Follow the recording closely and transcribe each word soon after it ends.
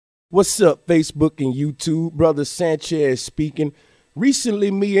What's up, Facebook and YouTube? Brother Sanchez speaking.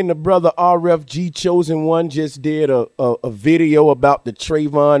 Recently, me and the brother RFG Chosen One just did a video about the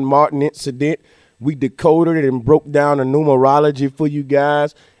Trayvon Martin incident. We decoded it and broke down the numerology for you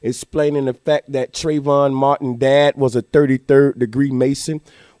guys, explaining the fact that Trayvon Martin's dad was a 33rd degree Mason.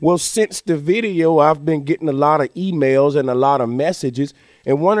 Well, since the video, I've been getting a lot of emails and a lot of messages.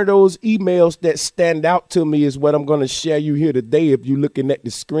 And one of those emails that stand out to me is what I'm going to share you here today. If you're looking at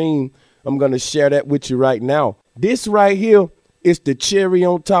the screen, I'm going to share that with you right now. This right here is the cherry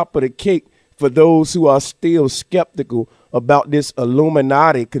on top of the cake for those who are still skeptical about this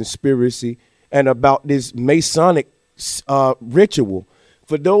Illuminati conspiracy and about this Masonic ritual.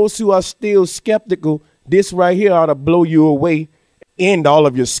 For those who are still skeptical, this right here ought to blow you away, end all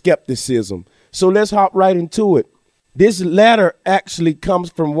of your skepticism. So let's hop right into it. This letter actually comes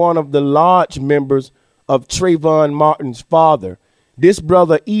from one of the lodge members of Trayvon Martin's father. This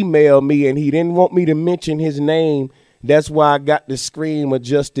brother emailed me and he didn't want me to mention his name. That's why I got the screen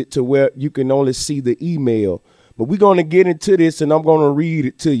adjusted to where you can only see the email. But we're going to get into this and I'm going to read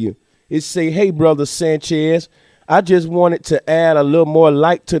it to you. It say, "Hey, brother Sanchez, I just wanted to add a little more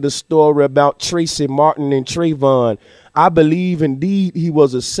light to the story about Tracy Martin and Trayvon. I believe indeed he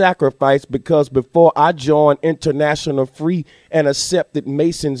was a sacrifice because before I joined International Free and accepted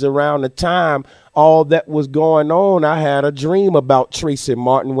Masons around the time all that was going on, I had a dream about Tracy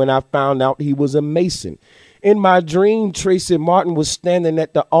Martin when I found out he was a Mason. In my dream, Tracy Martin was standing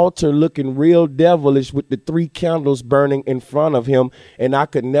at the altar looking real devilish with the 3 candles burning in front of him, and I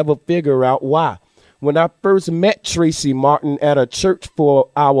could never figure out why. When I first met Tracy Martin at a church for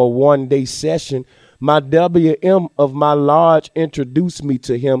our one-day session, my WM of my lodge introduced me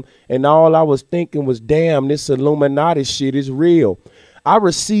to him, and all I was thinking was, damn, this Illuminati shit is real. I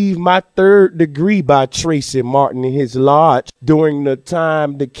received my 3rd degree by Tracy Martin in his lodge during the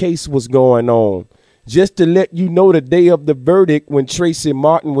time the case was going on. Just to let you know, the day of the verdict, when Tracy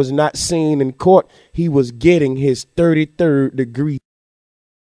Martin was not seen in court, he was getting his 33rd degree.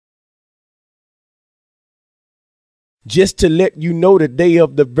 Just to let you know, the day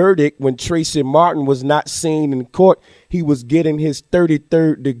of the verdict, when Tracy Martin was not seen in court, he was getting his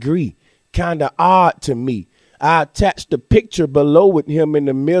 33rd degree. Kind of odd to me. I attached a picture below with him in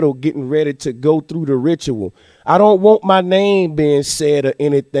the middle getting ready to go through the ritual. I don't want my name being said or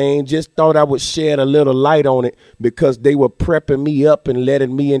anything. Just thought I would shed a little light on it because they were prepping me up and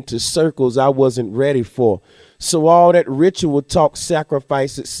letting me into circles I wasn't ready for. So all that ritual talk,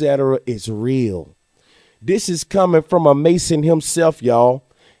 sacrifice, etc. is real." This is coming from a Mason himself, y'all.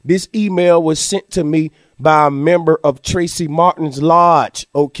 This email was sent to me by a member of Tracy Martin's lodge,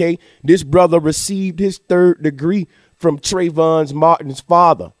 okay? This brother received his 3rd degree from Trayvon Martin's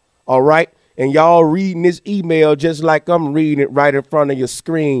father, all right? And y'all reading this email just like I'm reading it right in front of your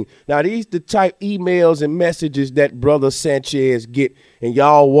screen. Now, these the type emails and messages that brother Sanchez get. And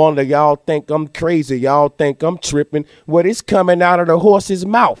y'all wonder, y'all think I'm crazy. Y'all think I'm tripping. Well, it's coming out of the horse's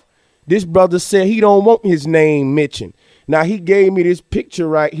mouth. This brother said he don't want his name mentioned. Now, he gave me this picture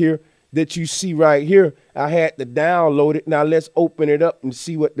right here that you see right here. I had to download it. Now, let's open it up and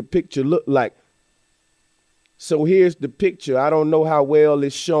see what the picture looked like. So here's the picture. I don't know how well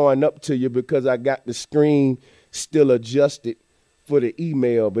it's showing up to you because I got the screen still adjusted for the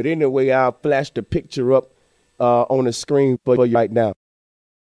email. But anyway, I'll flash the picture up on the screen for you right now.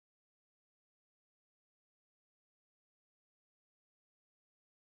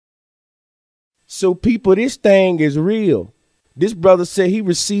 So people, this thing is real. This brother said he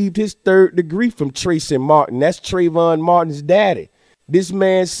received his 3rd degree from Tracy Martin. That's Trayvon Martin's daddy. This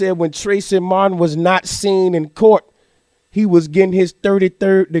man said when Tracy Martin was not seen in court, he was getting his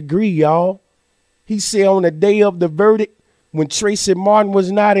 33rd degree, y'all. He said on the day of the verdict, when Tracy Martin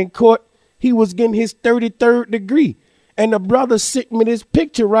was not in court, he was getting his 33rd degree. And the brother sent me this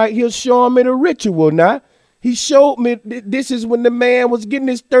picture right here showing me the ritual now. He showed me this is when the man was getting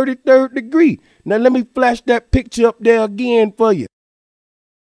his 33rd degree. Now, let me flash that picture up there again for you.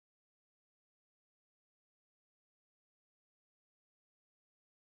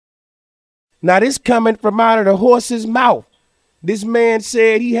 Now, this coming from out of the horse's mouth. This man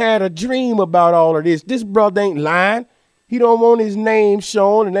said he had a dream about all of this. This brother ain't lying. He don't want his name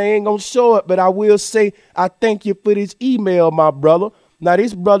shown, and they ain't going to show it. But I will say I thank you for this email, my brother. Now,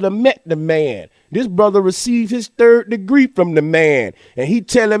 this brother met the man. This brother received his 3rd degree from the man. And he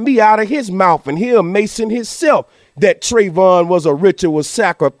telling me out of his mouth, and he a Mason himself, that Trayvon was a ritual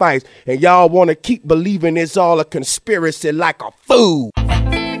sacrifice. And y'all want to keep believing it's all a conspiracy like a fool.